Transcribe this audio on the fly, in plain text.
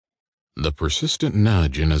The persistent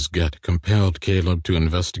nudge in his gut compelled Caleb to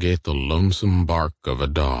investigate the lonesome bark of a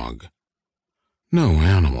dog. No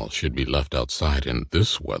animal should be left outside in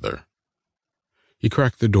this weather. He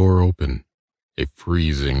cracked the door open. A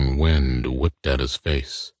freezing wind whipped at his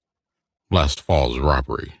face. Last fall's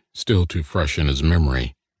robbery, still too fresh in his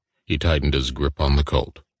memory, he tightened his grip on the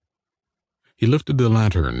Colt. He lifted the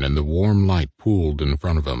lantern, and the warm light pooled in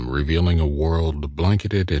front of him, revealing a world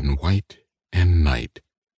blanketed in white and night.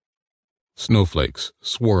 Snowflakes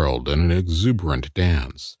swirled in an exuberant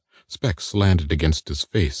dance. Specks landed against his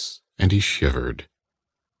face, and he shivered.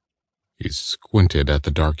 He squinted at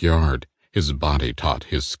the dark yard, his body taut,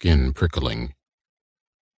 his skin prickling.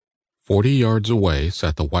 40 yards away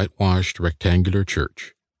sat the whitewashed rectangular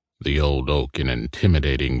church, the old oak an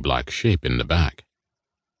intimidating black shape in the back.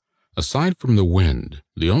 Aside from the wind,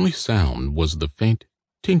 the only sound was the faint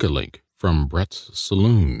tink-a-link from Brett's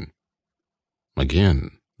saloon.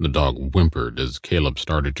 Again, the dog whimpered as Caleb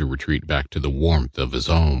started to retreat back to the warmth of his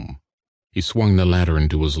home. He swung the lantern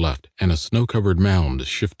to his left, and a snow-covered mound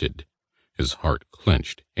shifted. His heart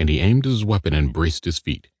clenched, and he aimed his weapon and braced his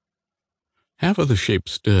feet. Half of the shape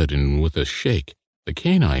stood, and with a shake, the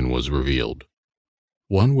canine was revealed.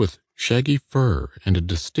 One with shaggy fur and a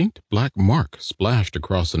distinct black mark splashed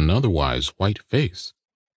across an otherwise white face.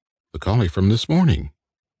 The collie from this morning,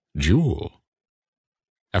 Jewel.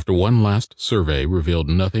 After one last survey revealed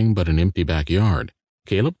nothing but an empty backyard,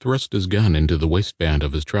 Caleb thrust his gun into the waistband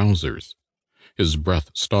of his trousers. His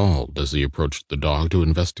breath stalled as he approached the dog to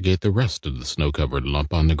investigate the rest of the snow-covered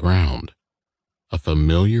lump on the ground. A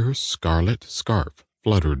familiar scarlet scarf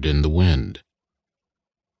fluttered in the wind.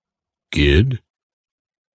 "Kid?"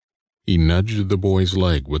 He nudged the boy's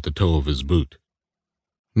leg with the toe of his boot.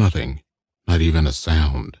 Nothing, not even a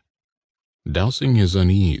sound. Dousing his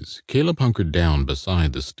unease, Caleb hunkered down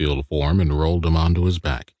beside the still form and rolled him onto his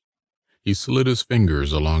back. He slid his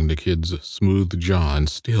fingers along the kid's smooth jaw and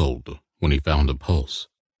stilled when he found a pulse.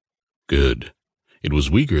 Good. It was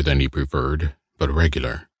weaker than he preferred, but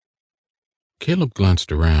regular. Caleb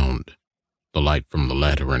glanced around. The light from the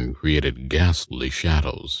lantern created ghastly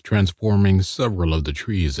shadows, transforming several of the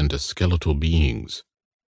trees into skeletal beings.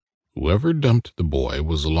 Whoever dumped the boy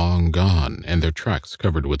was long gone, and their tracks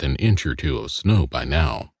covered with an inch or two of snow by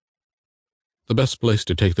now. The best place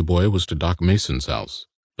to take the boy was to Doc Mason's house,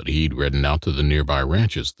 but he'd ridden out to the nearby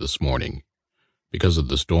ranches this morning. Because of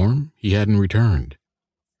the storm, he hadn't returned.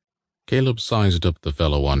 Caleb sized up the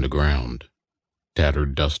fellow on the ground.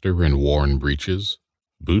 Tattered duster and worn breeches.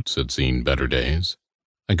 Boots had seen better days.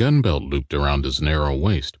 A gun belt looped around his narrow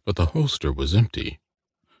waist, but the holster was empty.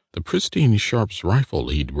 The pristine Sharps rifle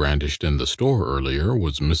he'd brandished in the store earlier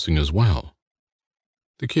was missing as well.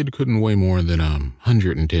 The kid couldn't weigh more than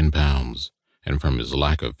 110 pounds, and from his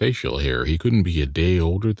lack of facial hair, he couldn't be a day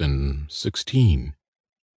older than 16.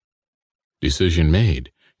 Decision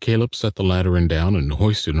made, Caleb set the lantern down and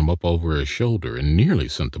hoisted him up over his shoulder and nearly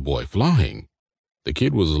sent the boy flying. The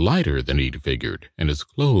kid was lighter than he'd figured, and his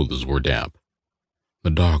clothes were damp.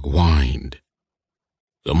 The dog whined.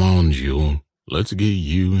 "Come on, Jewel. Let's get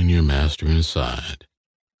you and your master inside."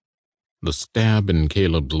 The stab in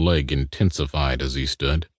Caleb's leg intensified as he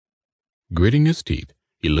stood. Gritting his teeth,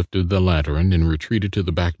 he lifted the lantern and retreated to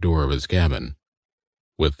the back door of his cabin.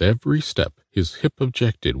 With every step, his hip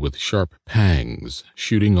objected with sharp pangs,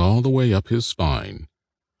 shooting all the way up his spine.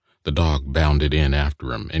 The dog bounded in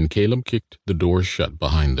after him, and Caleb kicked the door shut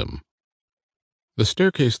behind them. The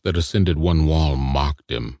staircase that ascended one wall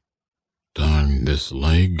mocked him. Darn this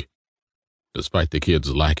leg. Despite the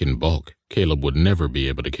kid's lack in bulk, Caleb would never be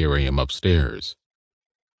able to carry him upstairs.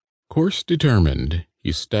 Course determined,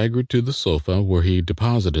 he staggered to the sofa where he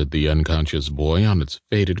deposited the unconscious boy on its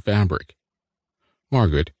faded fabric.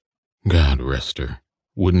 Margaret, God rest her,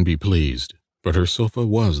 wouldn't be pleased, but her sofa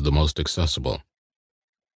was the most accessible.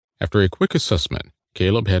 After a quick assessment,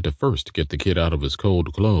 Caleb had to first get the kid out of his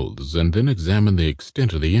cold clothes and then examine the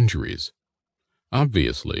extent of the injuries.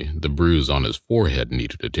 Obviously, the bruise on his forehead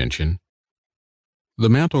needed attention. The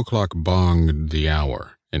mantel clock bonged the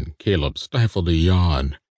hour, and Caleb stifled a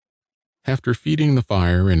yawn. After feeding the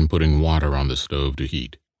fire and putting water on the stove to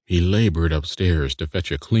heat, he labored upstairs to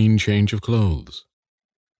fetch a clean change of clothes.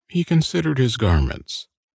 He considered his garments.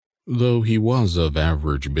 Though he was of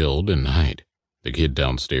average build and height, the kid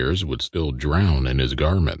downstairs would still drown in his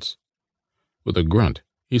garments. With a grunt,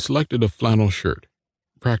 he selected a flannel shirt,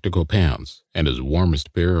 practical pants, and his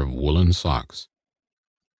warmest pair of woolen socks.